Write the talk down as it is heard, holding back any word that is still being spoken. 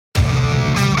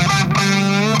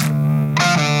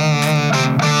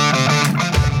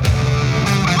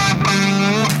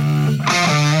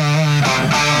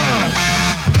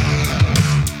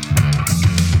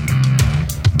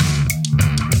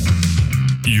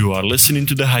You are listening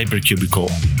to the Hypercubicle,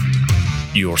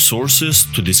 your sources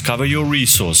to discover your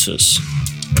resources.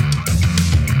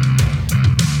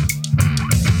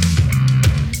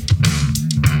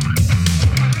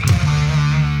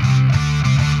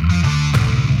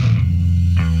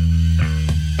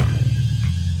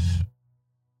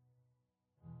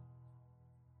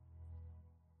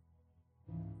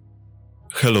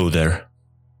 Hello there.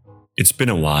 It's been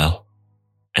a while,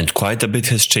 and quite a bit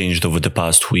has changed over the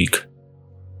past week.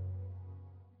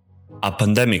 A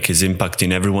pandemic is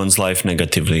impacting everyone's life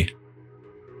negatively.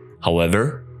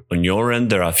 However, on your end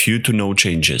there are few to no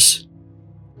changes.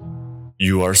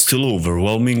 You are still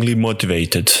overwhelmingly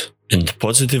motivated and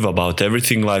positive about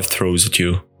everything life throws at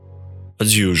you.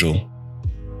 As usual.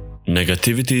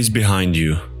 Negativity is behind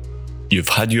you. You've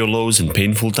had your lows and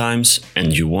painful times,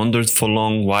 and you wondered for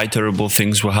long why terrible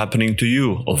things were happening to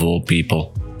you, of all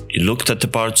people. You looked at the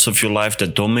parts of your life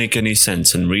that don't make any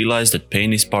sense and realized that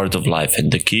pain is part of life and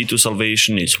the key to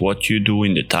salvation is what you do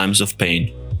in the times of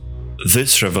pain.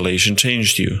 This revelation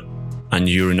changed you, and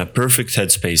you're in a perfect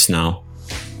headspace now.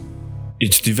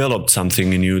 It developed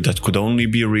something in you that could only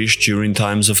be reached during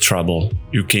times of trouble.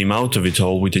 You came out of it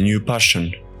all with a new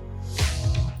passion.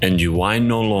 And you whine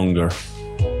no longer.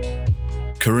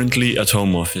 Currently at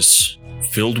home office,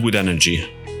 filled with energy.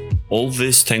 All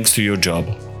this thanks to your job.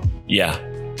 Yeah,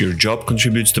 your job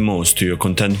contributes the most to your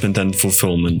contentment and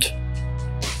fulfillment.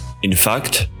 In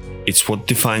fact, it's what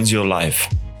defines your life.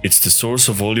 It's the source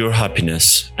of all your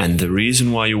happiness and the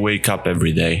reason why you wake up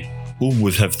every day. Who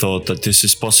would have thought that this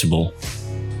is possible?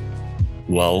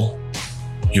 Well,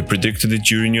 you predicted it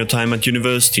during your time at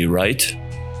university, right?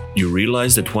 You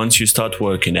realize that once you start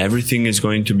working, everything is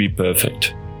going to be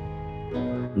perfect.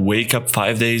 Wake up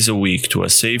 5 days a week to a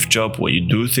safe job where you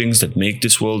do things that make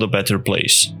this world a better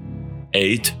place.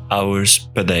 8 hours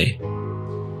per day.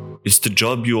 It's the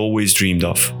job you always dreamed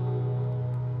of.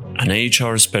 An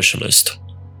HR specialist.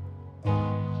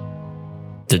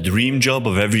 The dream job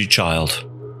of every child.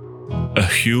 A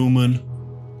human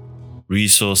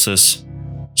resources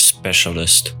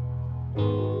specialist.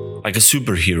 Like a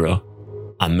superhero.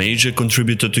 A major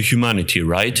contributor to humanity,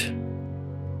 right?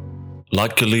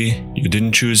 Luckily, you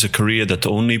didn't choose a career that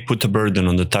only put a burden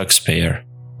on the taxpayer,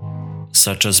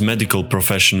 such as medical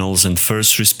professionals and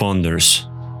first responders.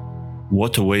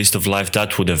 What a waste of life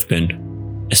that would have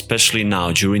been, especially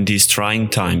now during these trying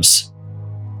times.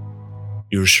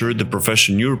 You're sure the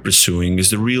profession you're pursuing is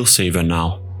the real savior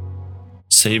now.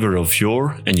 Savior of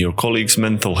your and your colleagues'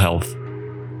 mental health.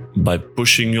 By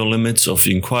pushing your limits of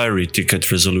inquiry ticket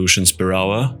resolutions per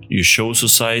hour, you show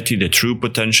society the true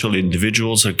potential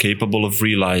individuals are capable of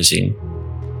realizing,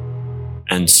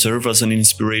 and serve as an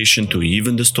inspiration to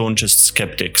even the staunchest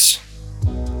skeptics.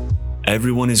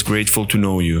 Everyone is grateful to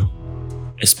know you,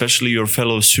 especially your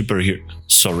fellow HR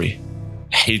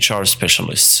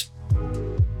specialists.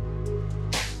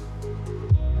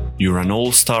 You're an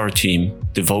all-star team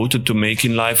devoted to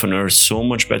making life on Earth so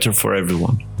much better for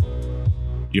everyone.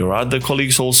 Your other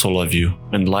colleagues also love you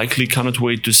and likely cannot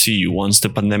wait to see you once the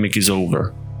pandemic is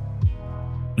over.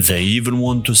 They even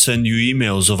want to send you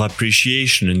emails of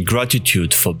appreciation and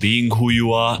gratitude for being who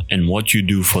you are and what you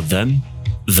do for them,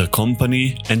 the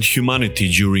company, and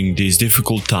humanity during these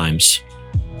difficult times.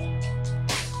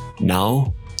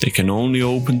 Now, they can only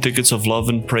open tickets of love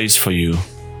and praise for you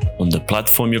on the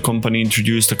platform your company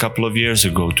introduced a couple of years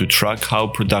ago to track how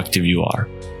productive you are.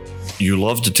 You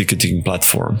love the ticketing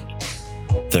platform.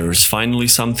 There is finally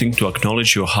something to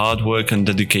acknowledge your hard work and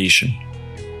dedication.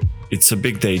 It's a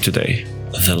big day today.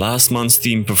 The last month's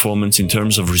team performance in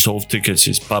terms of resolved tickets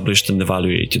is published and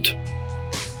evaluated.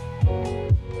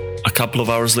 A couple of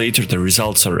hours later, the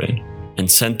results are in and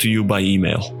sent to you by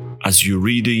email. As you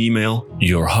read the email,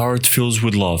 your heart fills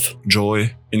with love,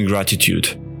 joy, and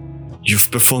gratitude.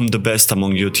 You've performed the best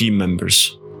among your team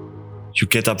members. You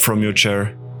get up from your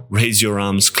chair, raise your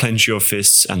arms, clench your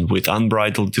fists, and with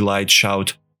unbridled delight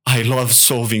shout, "I love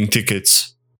solving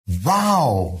tickets."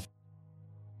 Wow!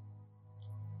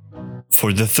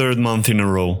 For the third month in a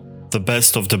row, the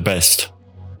best of the best.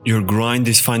 Your grind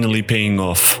is finally paying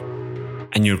off,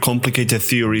 and your complicated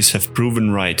theories have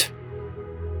proven right.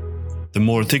 The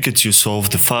more tickets you solve,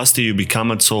 the faster you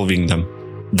become at solving them.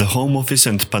 The home office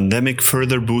and pandemic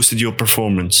further boosted your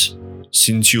performance,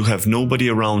 since you have nobody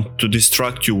around to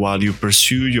distract you while you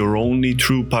pursue your only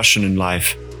true passion in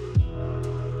life.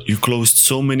 You closed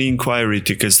so many inquiry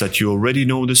tickets that you already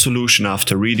know the solution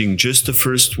after reading just the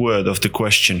first word of the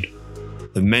question.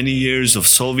 The many years of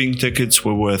solving tickets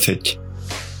were worth it.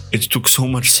 It took so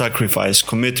much sacrifice,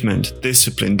 commitment,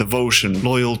 discipline, devotion,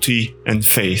 loyalty, and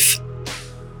faith.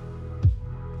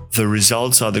 The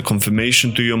results are the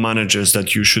confirmation to your managers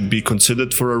that you should be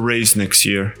considered for a raise next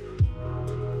year.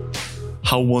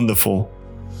 How wonderful.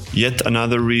 Yet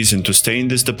another reason to stay in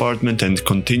this department and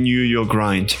continue your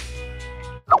grind.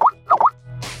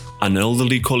 An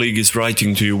elderly colleague is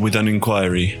writing to you with an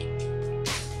inquiry.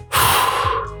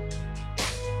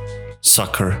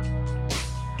 Sucker.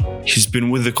 He's been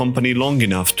with the company long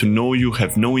enough to know you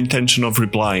have no intention of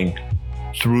replying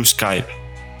through Skype.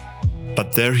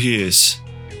 But there he is.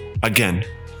 Again.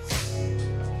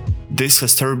 This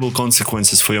has terrible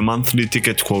consequences for your monthly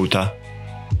ticket quota.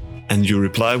 And you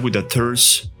reply with a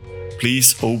terse,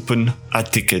 "Please open a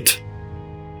ticket."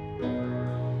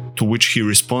 To which he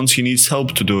responds he needs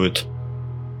help to do it.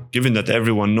 Given that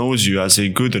everyone knows you as a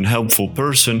good and helpful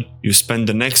person, you spend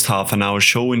the next half an hour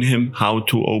showing him how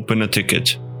to open a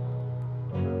ticket,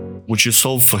 which you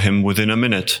solve for him within a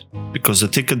minute, because the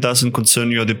ticket doesn't concern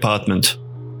your department.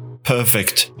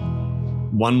 Perfect.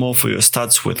 One more for your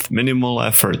stats with minimal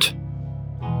effort.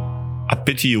 A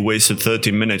pity you wasted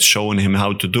 30 minutes showing him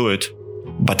how to do it,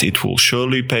 but it will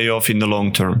surely pay off in the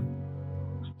long term.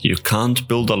 You can't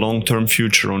build a long-term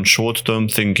future on short-term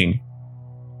thinking.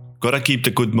 Gotta keep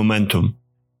the good momentum.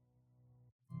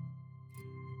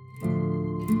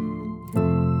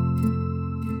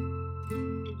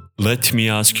 Let me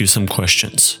ask you some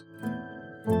questions.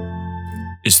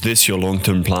 Is this your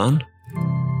long-term plan?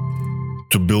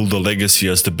 To build a legacy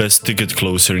as the best ticket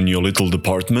closer in your little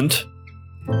department?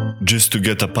 Just to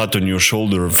get a pat on your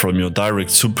shoulder from your direct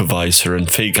supervisor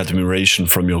and fake admiration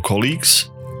from your colleagues?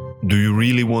 Do you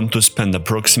really want to spend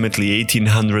approximately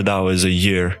 1,800 hours a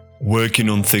year working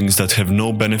on things that have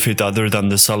no benefit other than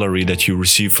the salary that you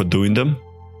receive for doing them?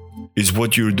 Is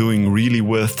what you're doing really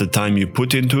worth the time you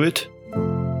put into it?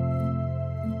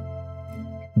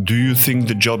 Do you think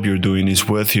the job you're doing is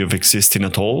worthy of existing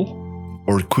at all?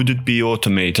 Or could it be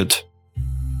automated?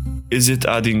 Is it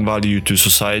adding value to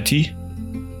society?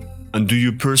 And do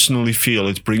you personally feel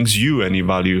it brings you any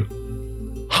value?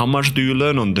 How much do you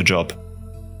learn on the job?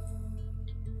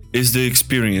 Is the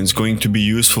experience going to be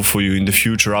useful for you in the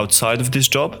future outside of this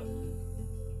job?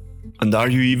 And are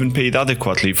you even paid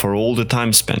adequately for all the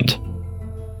time spent?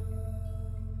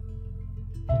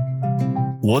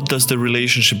 What does the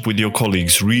relationship with your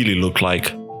colleagues really look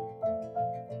like?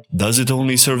 Does it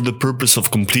only serve the purpose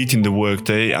of completing the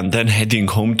workday and then heading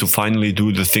home to finally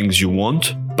do the things you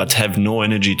want, but have no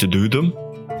energy to do them?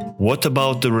 What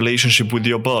about the relationship with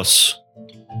your boss?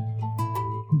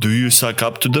 Do you suck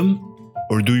up to them?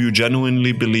 Or do you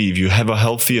genuinely believe you have a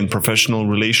healthy and professional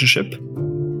relationship?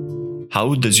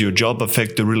 How does your job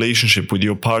affect the relationship with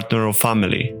your partner or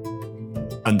family?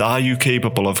 And are you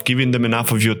capable of giving them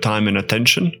enough of your time and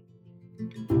attention?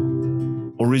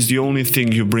 Or is the only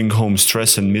thing you bring home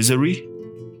stress and misery?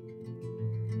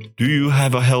 Do you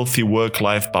have a healthy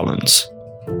work-life balance?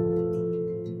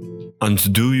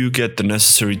 And do you get the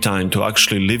necessary time to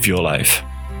actually live your life?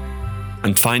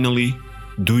 And finally,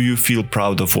 do you feel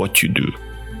proud of what you do?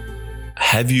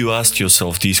 Have you asked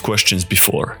yourself these questions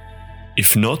before?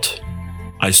 If not,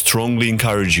 I strongly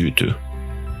encourage you to.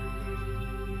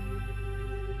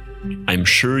 I'm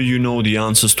sure you know the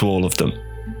answers to all of them.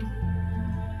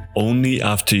 Only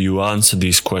after you answer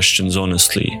these questions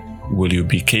honestly will you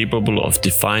be capable of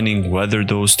defining whether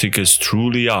those tickets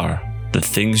truly are the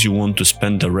things you want to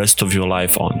spend the rest of your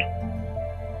life on.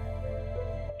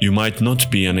 You might not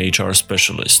be an HR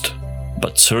specialist,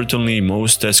 but certainly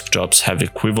most desk jobs have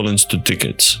equivalents to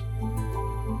tickets.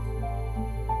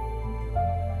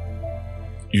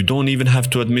 You don't even have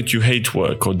to admit you hate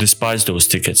work or despise those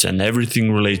tickets and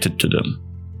everything related to them.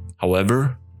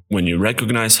 However, when you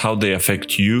recognize how they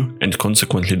affect you and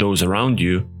consequently those around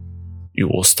you, you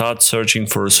will start searching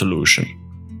for a solution.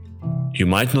 You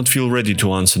might not feel ready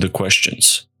to answer the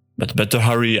questions, but better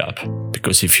hurry up,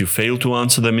 because if you fail to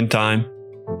answer them in time,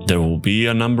 there will be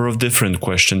a number of different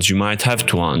questions you might have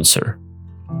to answer.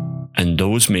 And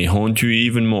those may haunt you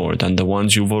even more than the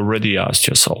ones you've already asked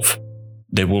yourself.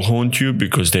 They will haunt you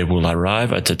because they will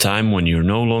arrive at a time when you're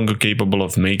no longer capable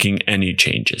of making any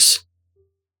changes.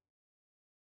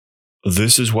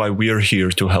 This is why we are here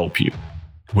to help you,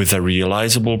 with a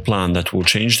realizable plan that will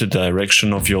change the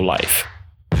direction of your life.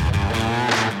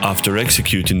 After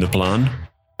executing the plan,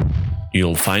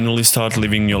 you'll finally start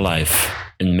living your life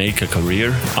and make a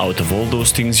career out of all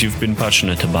those things you've been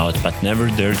passionate about but never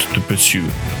dared to pursue.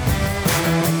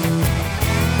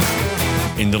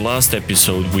 In the last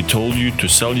episode, we told you to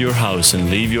sell your house and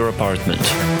leave your apartment,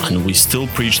 and we still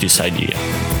preach this idea.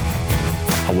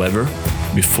 However,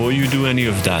 before you do any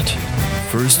of that,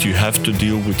 first you have to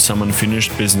deal with some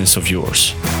unfinished business of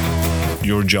yours.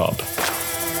 Your job.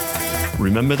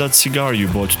 Remember that cigar you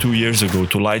bought 2 years ago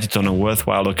to light it on a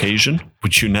worthwhile occasion,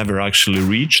 which you never actually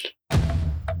reached?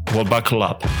 Well, buckle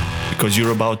up, because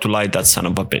you're about to light that son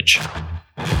of a bitch.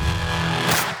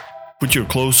 Put your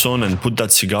clothes on and put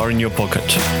that cigar in your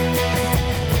pocket.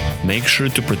 Make sure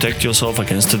to protect yourself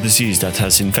against a disease that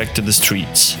has infected the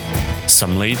streets.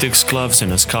 Some latex gloves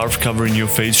and a scarf covering your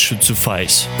face should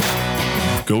suffice.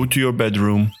 Go to your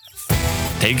bedroom,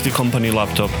 take the company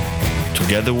laptop,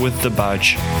 together with the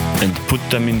badge, and put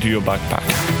them into your backpack.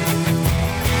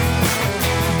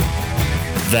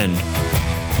 Then,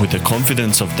 with the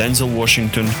confidence of Denzel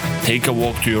Washington, take a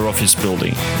walk to your office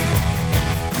building.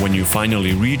 When you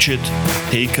finally reach it,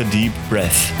 take a deep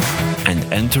breath and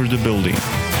enter the building.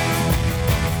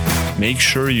 Make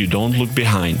sure you don't look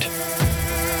behind.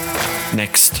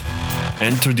 Next,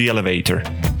 enter the elevator.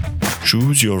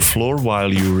 Choose your floor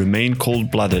while you remain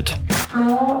cold-blooded.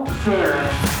 Floor 0.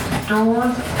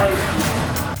 Doors open.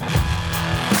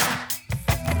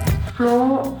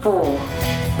 Floor 4.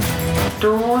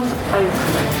 Doors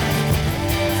open.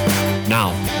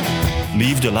 Now,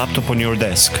 leave the laptop on your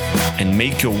desk and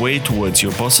make your way towards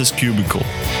your boss's cubicle.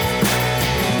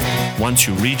 Once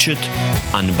you reach it,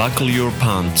 unbuckle your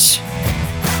pants.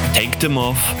 Take them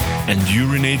off and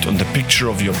urinate on the picture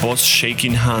of your boss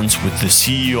shaking hands with the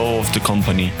CEO of the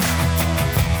company.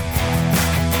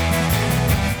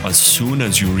 As soon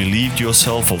as you relieved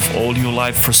yourself of all your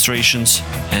life frustrations,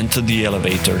 enter the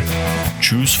elevator.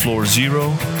 Choose floor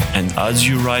 0, and as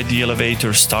you ride the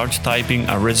elevator, start typing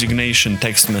a resignation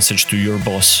text message to your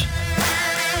boss.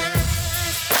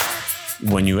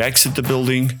 When you exit the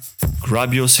building,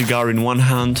 grab your cigar in one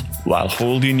hand while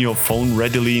holding your phone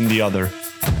readily in the other.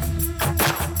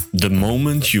 The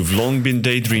moment you've long been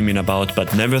daydreaming about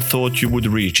but never thought you would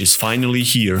reach is finally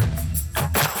here.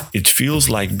 It feels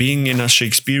like being in a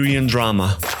Shakespearean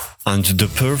drama, and the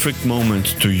perfect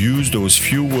moment to use those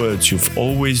few words you've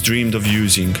always dreamed of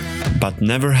using, but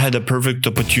never had a perfect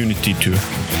opportunity to.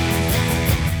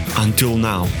 Until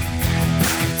now.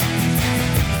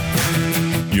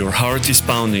 Your heart is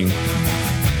pounding,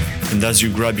 and as you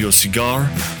grab your cigar,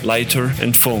 lighter,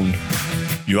 and phone,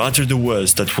 you utter the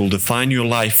words that will define your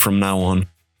life from now on.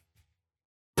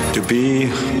 To be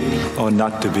or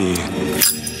not to be.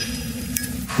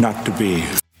 Not to be.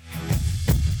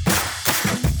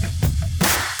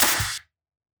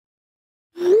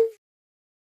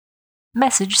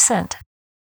 Message sent.